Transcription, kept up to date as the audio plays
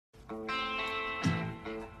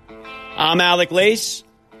I'm Alec Lace.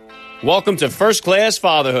 Welcome to First Class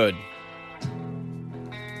Fatherhood.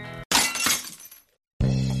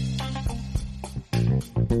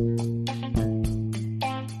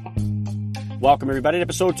 Welcome, everybody, to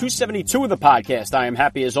episode 272 of the podcast. I am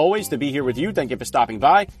happy, as always, to be here with you. Thank you for stopping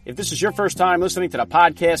by. If this is your first time listening to the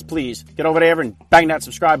podcast, please get over there and bang that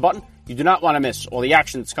subscribe button. You do not want to miss all the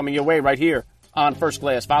action that's coming your way right here on First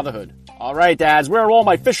Class Fatherhood. All right, dads, where are all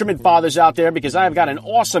my fisherman fathers out there? Because I've got an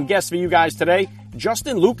awesome guest for you guys today.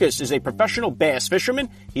 Justin Lucas is a professional bass fisherman.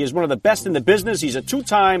 He is one of the best in the business. He's a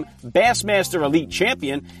two-time Bassmaster Elite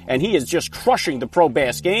champion, and he is just crushing the pro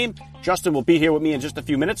bass game. Justin will be here with me in just a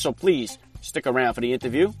few minutes, so please stick around for the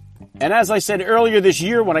interview. And as I said earlier this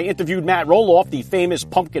year when I interviewed Matt Roloff, the famous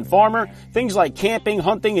pumpkin farmer, things like camping,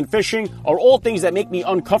 hunting, and fishing are all things that make me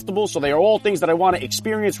uncomfortable, so they are all things that I want to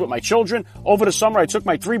experience with my children. Over the summer, I took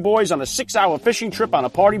my 3 boys on a 6-hour fishing trip on a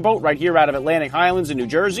party boat right here out of Atlantic Highlands in New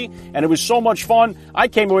Jersey, and it was so much fun. I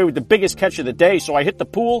came away with the biggest catch of the day, so I hit the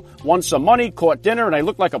pool, won some money, caught dinner, and I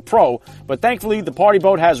looked like a pro. But thankfully, the party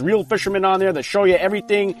boat has real fishermen on there that show you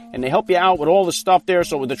everything, and they help you out with all the stuff there,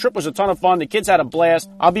 so the trip was a ton of fun. The kids had a blast.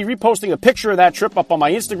 I'll be reposting a picture of that trip up on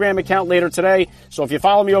my Instagram account later today. So if you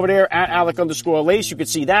follow me over there at Alec_Lace, you can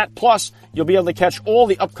see that. Plus, you'll be able to catch all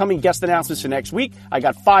the upcoming guest announcements for next week. I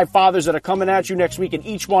got 5 fathers that are coming at you next week, and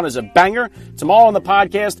each one is a banger. Tomorrow on the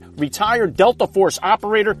podcast, retired Delta Force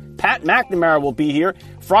operator Pat McNamara will be here.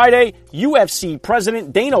 Friday, UFC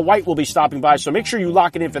President Dana White will be stopping by, so make sure you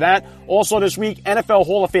lock it in for that. Also this week, NFL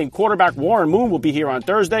Hall of Fame quarterback Warren Moon will be here on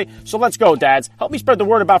Thursday. So let's go, dads. Help me spread the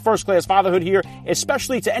word about First Class Fatherhood here,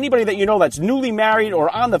 especially to anybody that you know that's newly married or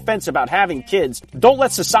on the fence about having kids. Don't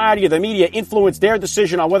let society or the media influence their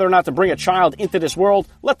decision on whether or not to bring a child into this world.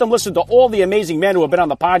 Let them listen to all the amazing men who have been on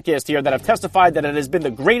the podcast here that have testified that it has been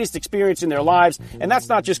the greatest experience in their lives. And that's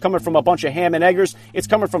not just coming from a bunch of ham and eggers. It's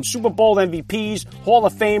coming from Super Bowl MVPs, Hall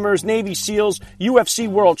of Famers, Navy SEALs, UFC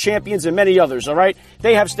world champions, and many others, all right?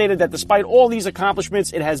 They have stated that despite all these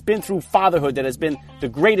accomplishments, it has been through fatherhood that has been the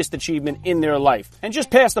greatest achievement in their life. And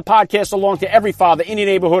just pass the podcast along to every father in your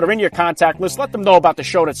neighborhood or in your contact list. Let them know about the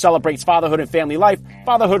show that celebrates fatherhood and family life.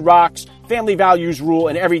 Fatherhood rocks, family values rule,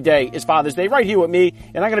 and every day is Father's Day right here with me.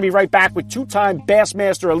 And I'm going to be right back with 2-time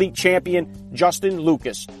Bassmaster Elite champion Justin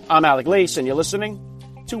Lucas. I'm Alec Lace, and you're listening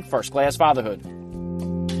to First Class Fatherhood.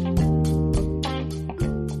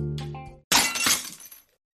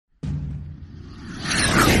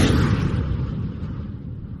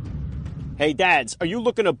 Hey dads, are you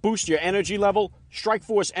looking to boost your energy level?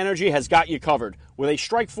 Strikeforce Energy has got you covered. With a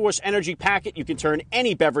Strikeforce Energy packet, you can turn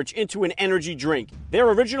any beverage into an energy drink. Their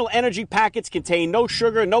original energy packets contain no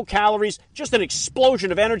sugar, no calories, just an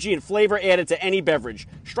explosion of energy and flavor added to any beverage.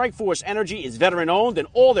 Strikeforce Energy is veteran-owned, and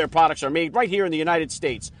all their products are made right here in the United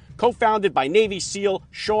States. Co-founded by Navy SEAL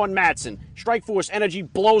Sean Matson, Strikeforce Energy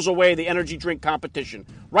blows away the energy drink competition.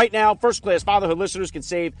 Right now, First Class Fatherhood listeners can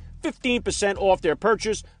save 15% off their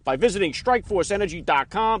purchase by visiting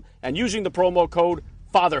StrikeForceEnergy.com and using the promo code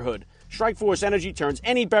FATHERHOOD. Strikeforce Energy turns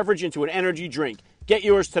any beverage into an energy drink. Get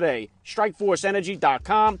yours today.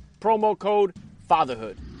 StrikeForceEnergy.com, promo code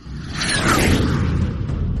FATHERHOOD.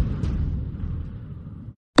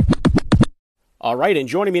 All right, and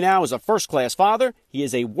joining me now is a first-class father. He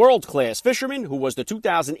is a world-class fisherman who was the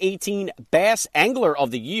 2018 Bass Angler of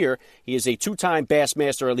the Year. He is a 2-time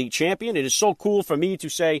Bassmaster Elite champion. It is so cool for me to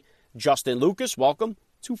say, Justin Lucas, welcome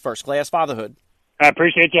to First Class Fatherhood. I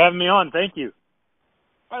appreciate you having me on. Thank you.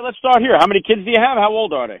 All right, let's start here. How many kids do you have? How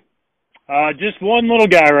old are they? Just one little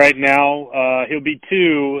guy right now. He'll be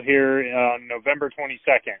 2 here on November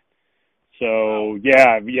 22nd. So,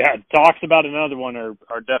 yeah, talks about another one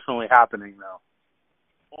are definitely happening, though.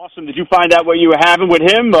 Awesome. Did you find out what you were having with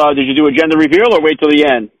him? Did you do a gender reveal or wait till the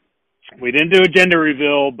end? We didn't do a gender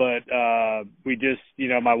reveal, but we just,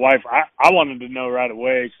 my wife, I wanted to know right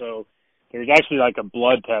away. So there was actually like a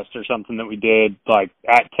blood test or something that we did like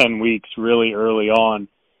at 10 weeks really early on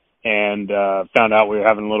and found out we were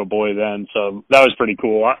having a little boy then. So that was pretty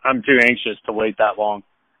cool. I'm too anxious to wait that long.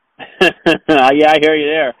 Yeah, I hear you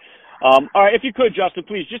there. All right, if you could, Justin,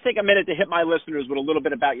 please just take a minute to hit my listeners with a little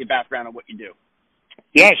bit about your background and what you do.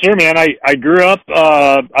 Yeah, sure, man. I grew up,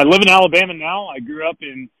 I live in Alabama now. I grew up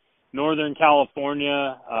in Northern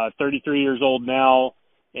California, 33 years old now,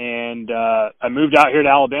 and I moved out here to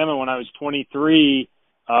Alabama when I was 23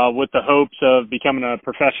 with the hopes of becoming a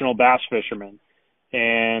professional bass fisherman.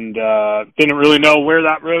 And didn't really know where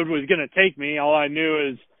that road was going to take me. All I knew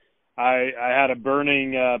is I had a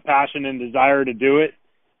burning passion and desire to do it.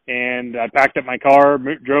 And I packed up my car,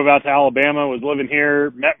 drove out to Alabama, was living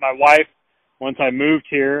here, met my wife once I moved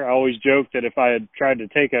here, I always joked that if I had tried to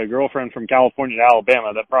take a girlfriend from California to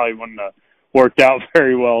Alabama, that probably wouldn't have worked out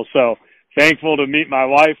very well. So thankful to meet my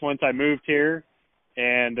wife once I moved here,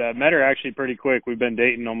 and met her actually pretty quick. We've been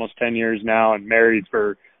dating almost 10 years now and married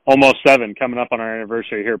for almost 7, coming up on our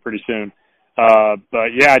anniversary here pretty soon. But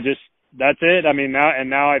yeah, just that's it. I mean,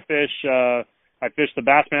 now I fish the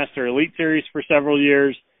Bassmaster Elite Series for several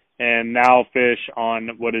years, and now fish on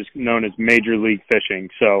what is known as Major League Fishing.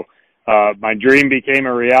 So my dream became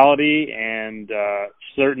a reality, and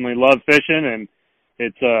certainly love fishing, and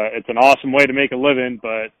it's an awesome way to make a living,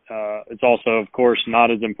 but it's also, of course, not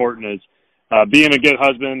as important as being a good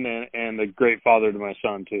husband and a great father to my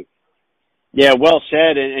son too. Yeah, well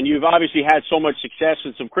said. And you've obviously had so much success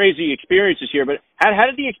and some crazy experiences here, but how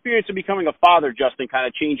did the experience of becoming a father, Justin, kind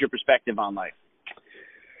of change your perspective on life?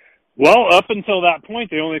 Well, up until that point,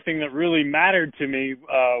 the only thing that really mattered to me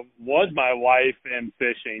was my wife and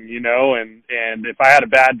fishing, and if I had a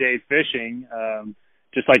bad day fishing,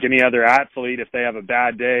 just like any other athlete, if they have a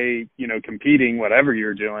bad day, competing, whatever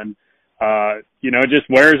you're doing, it just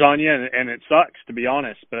wears on you, and it sucks, to be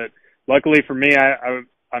honest. But luckily for me,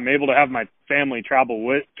 I'm able to have my family travel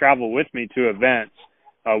with me to events.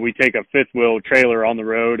 We take a fifth wheel trailer on the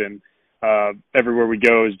road, and everywhere we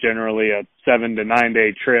go is generally a 7 to 9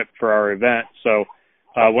 day trip for our event. So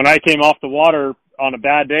when I came off the water on a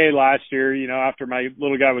bad day last year, after my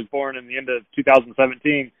little guy was born in the end of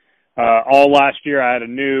 2017, all last year I had a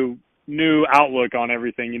new outlook on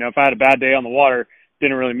everything. If I had a bad day on the water, it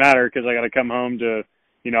didn't really matter because I got to come home to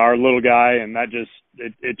our little guy, and that just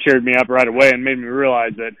it cheered me up right away and made me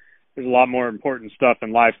realize that there's a lot more important stuff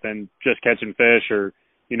in life than just catching fish or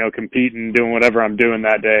competing, doing whatever I'm doing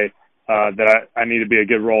that day. That I need to be a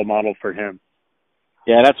good role model for him.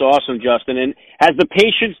 Yeah, that's awesome, Justin. And has the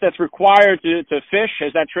patience that's required to fish,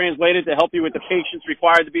 has that translated to help you with the patience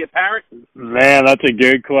required to be a parent? Man, that's a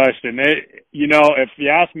good question. If you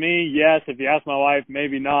ask me, yes. If you ask my wife,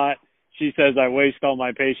 maybe not. She says I waste all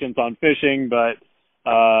my patience on fishing, but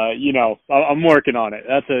I'm working on it.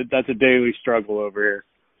 That's a daily struggle over here.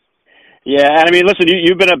 Yeah, and I mean, listen,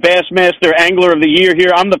 you've been a Bassmaster Angler of the Year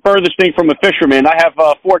here. I'm the furthest thing from a fisherman. I have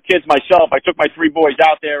 4 kids myself. I took my 3 boys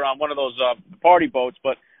out there on one of those party boats.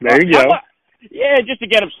 But there you go. Yeah, just to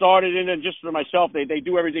get them started, and then just for myself, they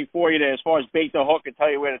do everything for you as far as bait the hook and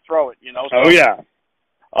tell you where to throw it. So, oh yeah.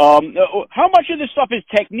 How much of this stuff is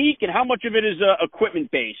technique, and how much of it is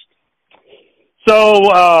equipment based? So,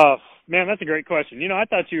 man, that's a great question. I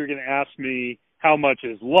thought you were going to ask me how much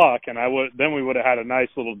is luck, and then we would have had a nice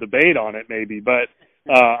little debate on it maybe. But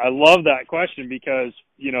I love that question because,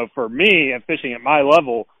 for me and fishing at my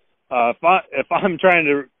level, if I'm trying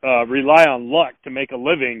to rely on luck to make a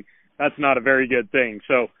living, that's not a very good thing.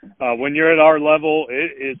 So when you're at our level,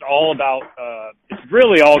 it is all about it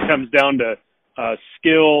really all comes down to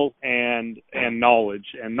skill and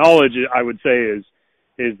knowledge. And knowledge, I would say,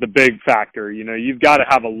 is the big factor. You've got to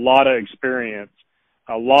have a lot of experience,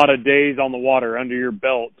 a lot of days on the water under your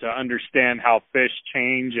belt to understand how fish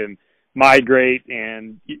change and migrate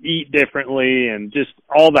and eat differently and just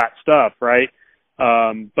all that stuff, right?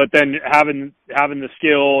 But then having the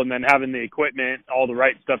skill and then having the equipment, all the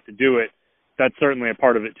right stuff to do it, that's certainly a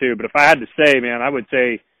part of it too. But if I had to say, man, I would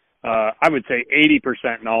say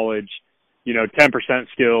 80% knowledge, 10%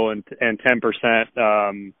 skill and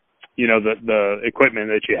 10%, the equipment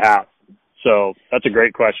that you have. So that's a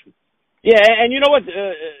great question. Yeah, and you know what,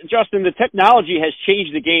 Justin, the technology has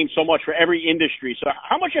changed the game so much for every industry. So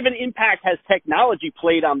how much of an impact has technology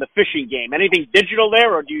played on the fishing game? Anything digital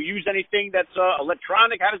there, or do you use anything that's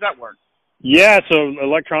electronic? How does that work? Yeah, so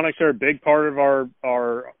electronics are a big part of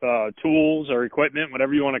our tools or equipment,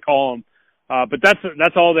 whatever you want to call them. But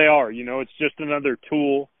that's all they are. It's just another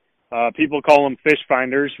tool. People call them fish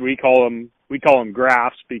finders. We call them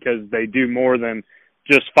graphs because they do more than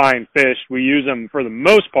just find fish. We use them for the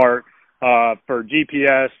most part for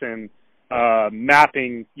GPS and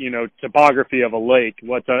mapping, topography of a lake,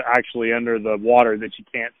 what's actually under the water that you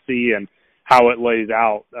can't see and how it lays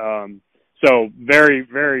out. So very,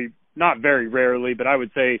 very, not very rarely, but I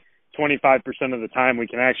would say 25% of the time we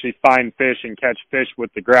can actually find fish and catch fish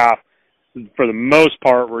with the graph. For the most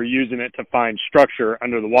part, we're using it to find structure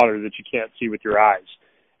under the water that you can't see with your eyes.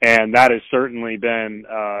 And that has certainly been,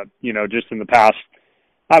 just in the past,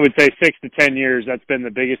 I would say 6 to 10 years, that's been the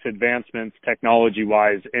biggest advancements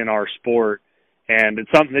technology-wise in our sport. And it's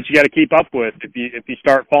something that you got to keep up with. If you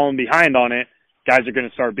start falling behind on it, guys are going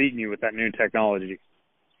to start beating you with that new technology.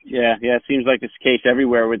 Yeah, it seems like it's the case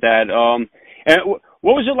everywhere with that. And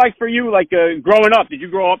what was it like for you, growing up? Did you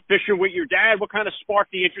grow up fishing with your dad? What kind of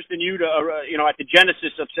sparked the interest in you to, at the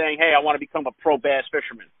genesis of saying, hey, I want to become a pro bass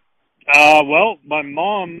fisherman? Well, my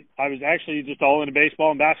mom, I was actually just all into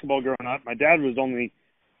baseball and basketball growing up. My dad was only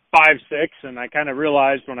 5'6", and I kind of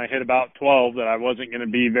realized when I hit about 12 that I wasn't going to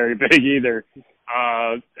be very big either.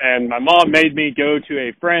 And my mom made me go to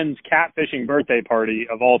a friend's catfishing birthday party,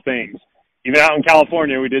 of all things. Even out in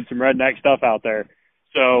California, we did some redneck stuff out there.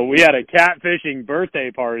 So we had a catfishing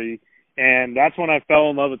birthday party, and that's when I fell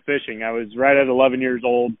in love with fishing. I was right at 11 years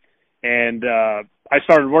old, and I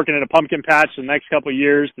started working at a pumpkin patch the next couple of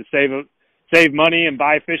years to save money and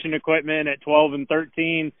buy fishing equipment at 12 and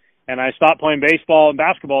 13. And I stopped playing baseball and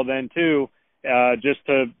basketball then too, just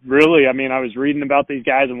to really, I mean, I was reading about these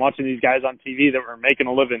guys and watching these guys on TV that were making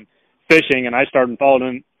a living fishing, and I started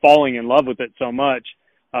falling in love with it so much.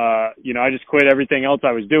 I just quit everything else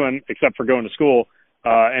I was doing except for going to school,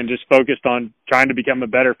 and just focused on trying to become a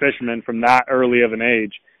better fisherman from that early of an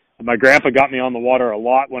age. My grandpa got me on the water a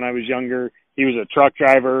lot when I was younger. He was a truck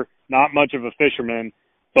driver, not much of a fisherman,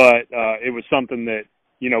 but it was something that,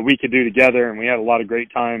 we could do together, and we had a lot of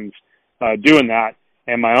great times doing that.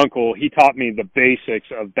 And my uncle, he taught me the basics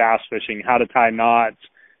of bass fishing, how to tie knots,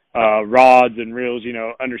 rods and reels,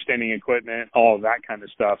 understanding equipment, all of that kind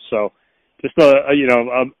of stuff. So just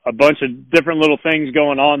a bunch of different little things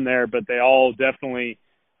going on there, but they all definitely,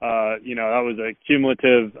 that was a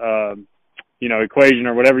cumulative, equation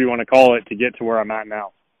or whatever you want to call it to get to where I'm at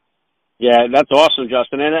now. Yeah, that's awesome,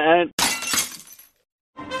 Justin. And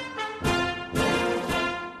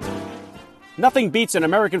nothing beats an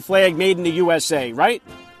American flag made in the USA, right?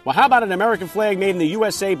 Well, how about an American flag made in the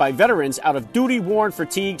USA by veterans out of duty-worn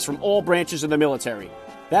fatigues from all branches of the military?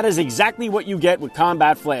 That is exactly what you get with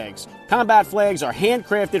Combat Flags. Combat Flags are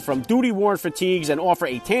handcrafted from duty-worn fatigues and offer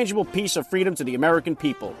a tangible piece of freedom to the American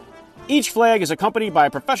people. Each flag is accompanied by a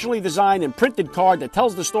professionally designed and printed card that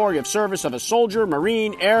tells the story of service of a soldier,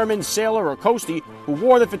 marine, airman, sailor, or coastie who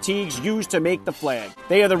wore the fatigues used to make the flag.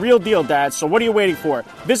 They are the real deal, Dad, so what are you waiting for?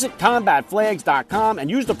 Visit combatflags.com and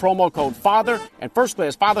use the promo code FATHER, and First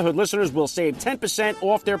Class Fatherhood listeners will save 10%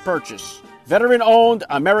 off their purchase. Veteran-owned,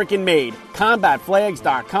 American-made.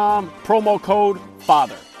 Combatflags.com, promo code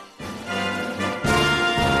FATHER.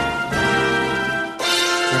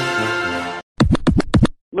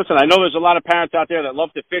 Listen, I know there's a lot of parents out there that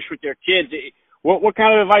love to fish with their kids. What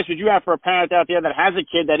kind of advice would you have for a parent out there that has a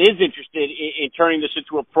kid that is interested in turning this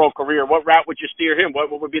into a pro career? What route would you steer him? What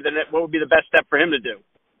would be the best step for him to do?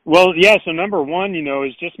 Well, yeah. So number one,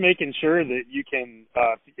 is just making sure that you can,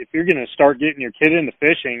 if you're going to start getting your kid into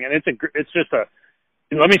fishing, and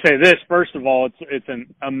let me say this first of all, it's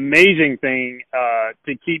an amazing thing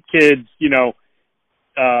to keep kids,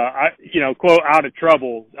 quote, out of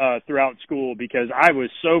trouble throughout school, because I was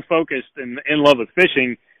so focused and in love with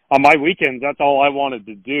fishing on my weekends. That's all I wanted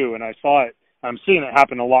to do. And I saw it. I'm seeing it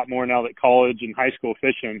happen a lot more now that college and high school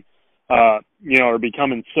fishing, are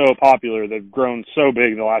becoming so popular. They've grown so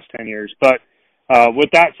big the last 10 years. But with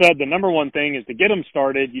that said, the number one thing is to get them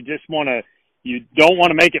started. You don't want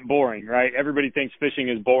to make it boring, right? Everybody thinks fishing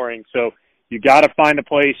is boring. So you got to find a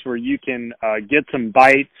place where you can get some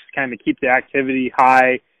bites, kind of keep the activity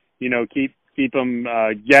high, keep them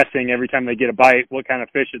guessing every time they get a bite what kind of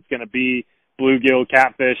fish it's going to be. Bluegill,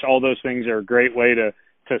 catfish, all those things are a great way to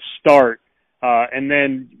start. And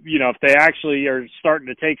then, if they actually are starting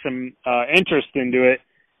to take some interest into it,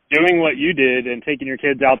 doing what you did and taking your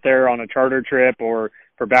kids out there on a charter trip, or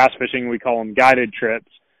for bass fishing, we call them guided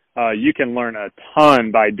trips, you can learn a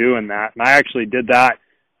ton by doing that. And I actually did that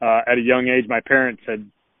at a young age. My parents had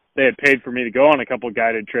paid for me to go on a couple of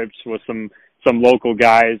guided trips with some local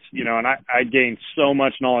guys, and I gained so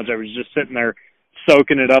much knowledge. I was just sitting there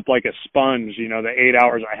soaking it up like a sponge, the 8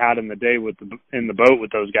 hours I had in the day in the boat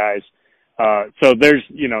with those guys. So there's,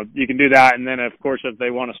 you can do that. And then of course, if they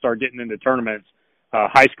want to start getting into tournaments,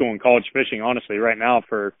 high school and college fishing, honestly, right now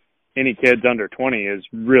for any kids under 20 is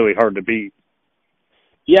really hard to beat.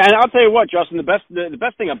 Yeah, and I'll tell you what, Justin, the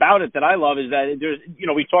best thing about it that I love is that there's,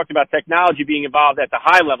 we talked about technology being involved at the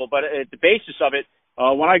high level, but at the basis of it,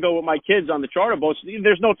 when I go with my kids on the charter boats,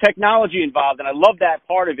 there's no technology involved, and I love that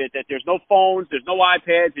part of it, that there's no phones, there's no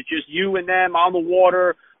iPads, it's just you and them on the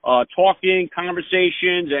water, talking,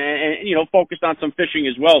 conversations, and focused on some fishing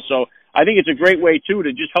as well. So I think it's a great way, too,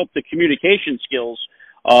 to just help the communication skills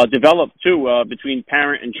develop, too, between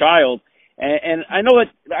parent and child. And I know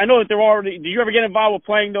that they're already. Did you ever get involved with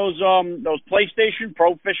playing those PlayStation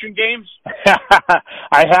Pro fishing games?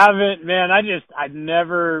 I haven't, man. I'd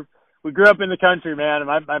never. We grew up in the country, man.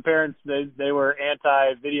 And my parents they were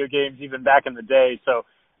anti video games even back in the day. So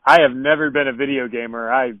I have never been a video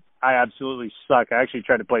gamer. I absolutely suck. I actually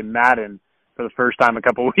tried to play Madden for the first time a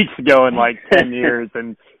couple of weeks ago in like 10 years,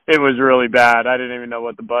 and it was really bad. I didn't even know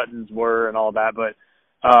what the buttons were and all that, but.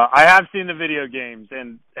 I have seen the video games,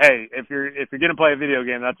 and hey, if you're gonna play a video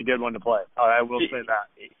game, that's a good one to play. I will say that.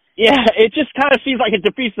 Yeah, it just kind of seems like it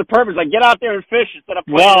defeats the purpose. Like, get out there and fish instead of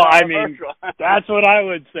playing. Well, I mean, that's what I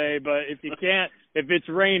would say. But if you can't, if it's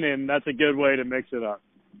raining, that's a good way to mix it up.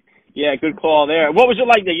 Yeah, good call there. What was it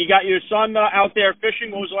like? You got your son out there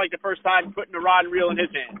fishing. What was it like the first time putting the rod and reel in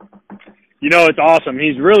his hand? You know, it's awesome.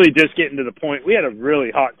 He's really just getting to the point. We had a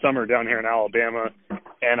really hot summer down here in Alabama,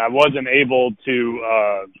 and I wasn't able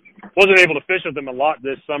to fish with him a lot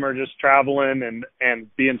this summer, just traveling and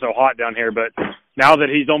being so hot down here. But now that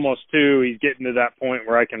he's almost 2, he's getting to that point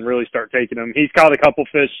where I can really start taking him. He's caught a couple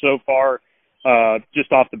fish so far,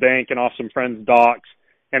 just off the bank and off some friends' docks,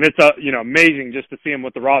 and it's amazing just to see him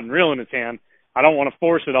with the rod and reel in his hand. I don't want to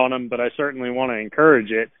force it on him, but I certainly want to encourage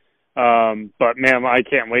it. But man, I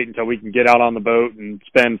can't wait until we can get out on the boat and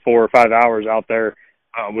spend 4 or 5 hours out there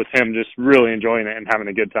with him, just really enjoying it and having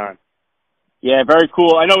a good time. Yeah, very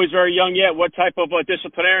cool. I know he's very young yet. What type of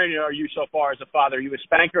disciplinarian are you so far as a father? Are you a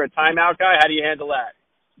spanker, a timeout guy? How do you handle that?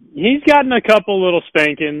 He's gotten a couple little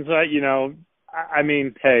spankings. I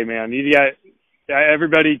mean, hey man, you got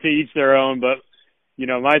everybody to each their own. But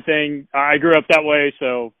my thing, I grew up that way,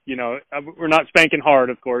 so we're not spanking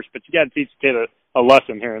hard, of course, but you got to teach the kid a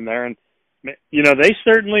lesson here and there. And, they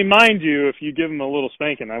certainly mind you if you give them a little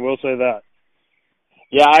spanking. I will say that.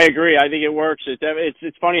 Yeah, I agree. I think it works.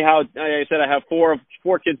 It's funny how, like I said, I have four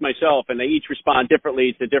kids myself, and they each respond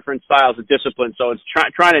differently to different styles of discipline. So it's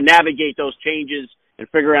trying to navigate those changes and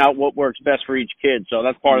figuring out what works best for each kid. So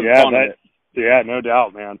that's part of the fun of it. Yeah, no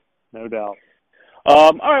doubt, man. No doubt.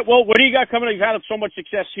 All right, well, what do you got coming up? You've had so much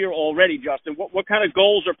success here already, Justin. What kind of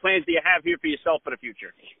goals or plans do you have here for yourself for the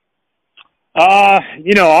future?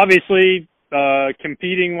 Obviously,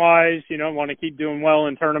 competing-wise, want to keep doing well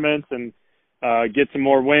in tournaments and get some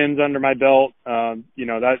more wins under my belt.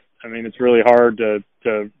 It's really hard to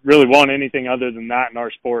really want anything other than that in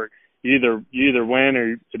our sport. You either win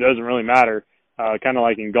or it doesn't really matter, kind of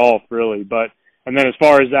like in golf, really. And then as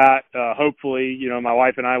far as that, hopefully, my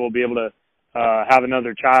wife and I will be able to have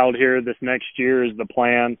another child here this next year is the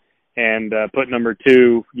plan, and put number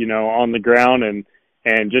 2, on the ground and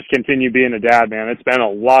just continue being a dad, man. It's been a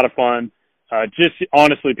lot of fun. Just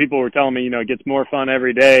honestly, people were telling me, it gets more fun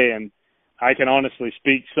every day, and I can honestly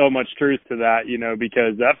speak so much truth to that,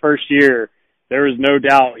 because that first year, there was no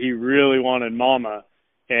doubt he really wanted mama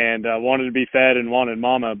and wanted to be fed and wanted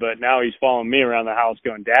mama, but now he's following me around the house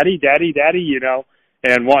going, daddy, daddy, daddy,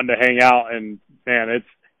 and wanting to hang out. And man,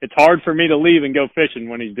 it's hard for me to leave and go fishing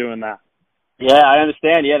when he's doing that. Yeah, I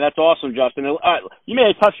understand. Yeah, that's awesome, Justin. You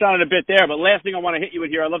may have touched on it a bit there, but last thing I want to hit you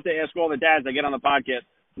with here, I'd love to ask all the dads that get on the podcast,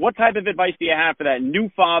 what type of advice do you have for that new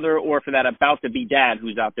father or for that about-to-be dad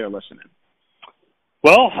who's out there listening?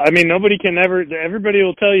 Well, everybody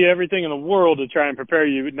will tell you everything in the world to try and prepare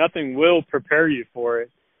you, but nothing will prepare you for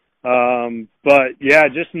it. But yeah,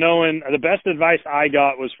 just knowing the best advice I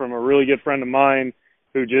got was from a really good friend of mine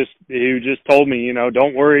who just told me,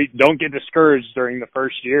 don't worry, don't get discouraged during the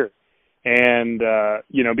first year. And,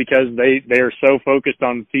 because they are so focused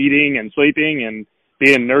on feeding and sleeping and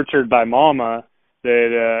being nurtured by mama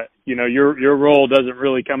that, your role doesn't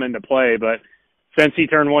really come into play. But since he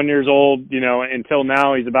turned 1 year old, until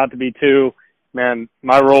now he's about to be 2, man,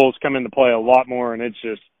 my roles come into play a lot more, and it's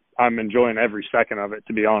just, I'm enjoying every second of it,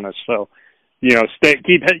 to be honest. So, keep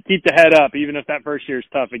the head up. Even if that first year is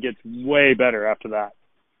tough, it gets way better after that.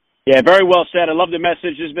 Yeah, very well said. I love the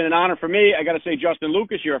message. It's been an honor for me. I got to say, Justin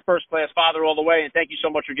Lucas, you're a first-class father all the way, and thank you so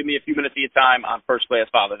much for giving me a few minutes of your time on First-Class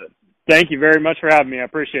Fatherhood. Thank you very much for having me. I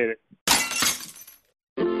appreciate it.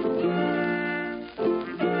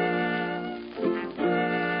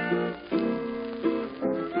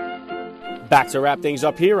 Back to wrap things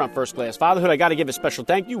up here on First Class Fatherhood. I got to give a special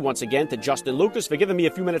thank you once again to Justin Lucas for giving me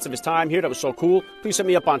a few minutes of his time here. That was so cool. Please hit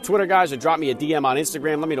me up on Twitter, guys, or drop me a DM on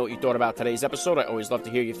Instagram. Let me know what you thought about today's episode. I always love to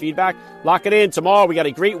hear your feedback. Lock it in. Tomorrow we got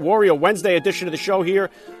a great Warrior Wednesday edition of the show here.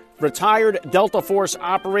 Retired Delta Force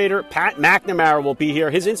operator Pat McNamara will be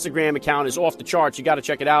here. His Instagram account is off the charts. You got to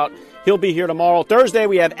check it out. He'll be here tomorrow. Thursday,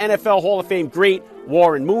 we have NFL Hall of Fame great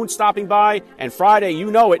Warren Moon stopping by. And Friday,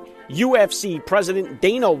 you know it, UFC President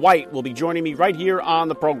Dana White will be joining me right here on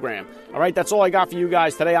the program. All right, that's all I got for you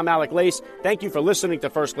guys today. I'm Alec Lace. Thank you for listening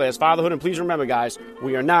to First Class Fatherhood. And please remember, guys,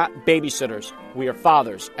 we are not babysitters. We are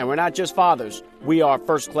fathers. And we're not just fathers. We are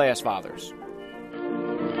first-class fathers.